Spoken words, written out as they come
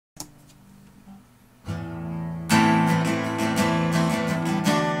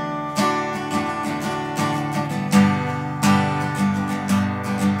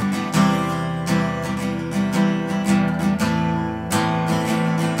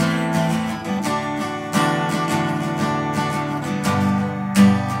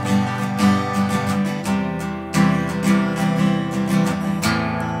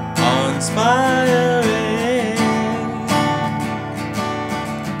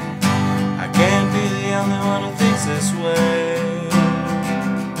only one who thinks this way.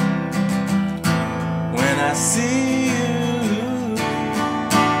 When I see you,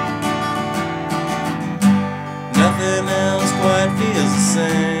 nothing else quite feels the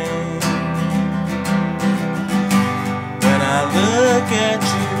same. When I look at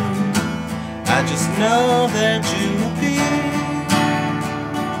you, I just know that you'll be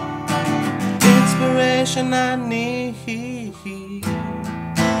the inspiration I need.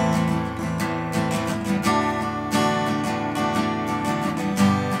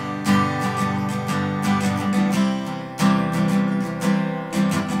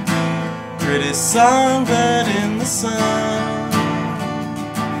 Pretty songbird in the sun,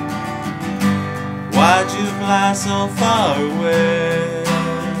 why'd you fly so far away?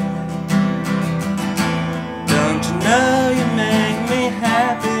 Don't you know you make me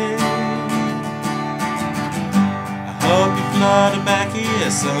happy? I hope you flutter back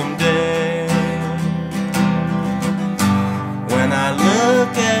here someday. When I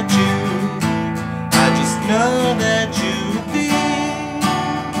look at you, I just know that you'll be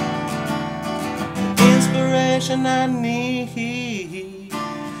I need.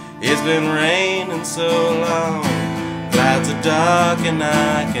 It's been raining so long, clouds are dark and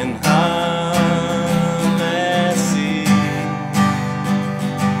I can hardly see.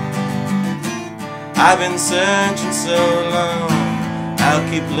 I've been searching so long, I'll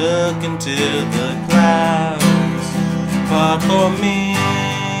keep looking till the clouds part for me.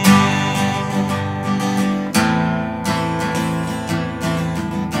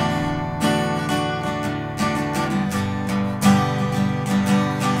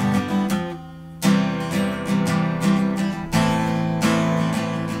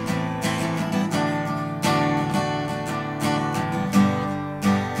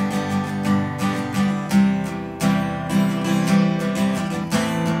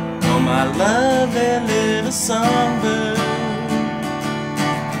 My lovely little songbird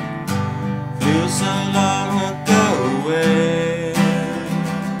flew so long ago away.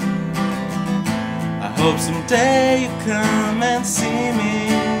 I hope someday you come and see me.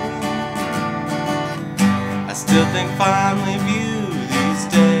 I still think fondly of you these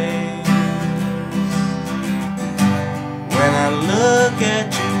days. When I look at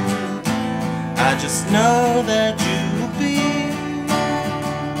you, I just know that you'll be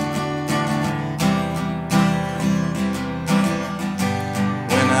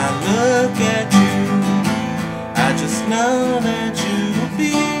look at you, I just know that you'll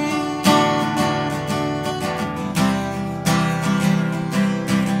be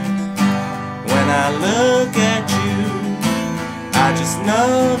when I look at you, I just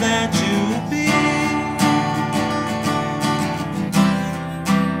know that you'll be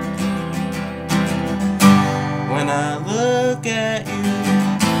when I look at you,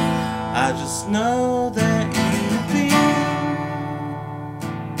 I just know that you'll be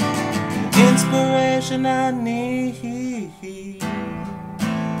inspiration I need.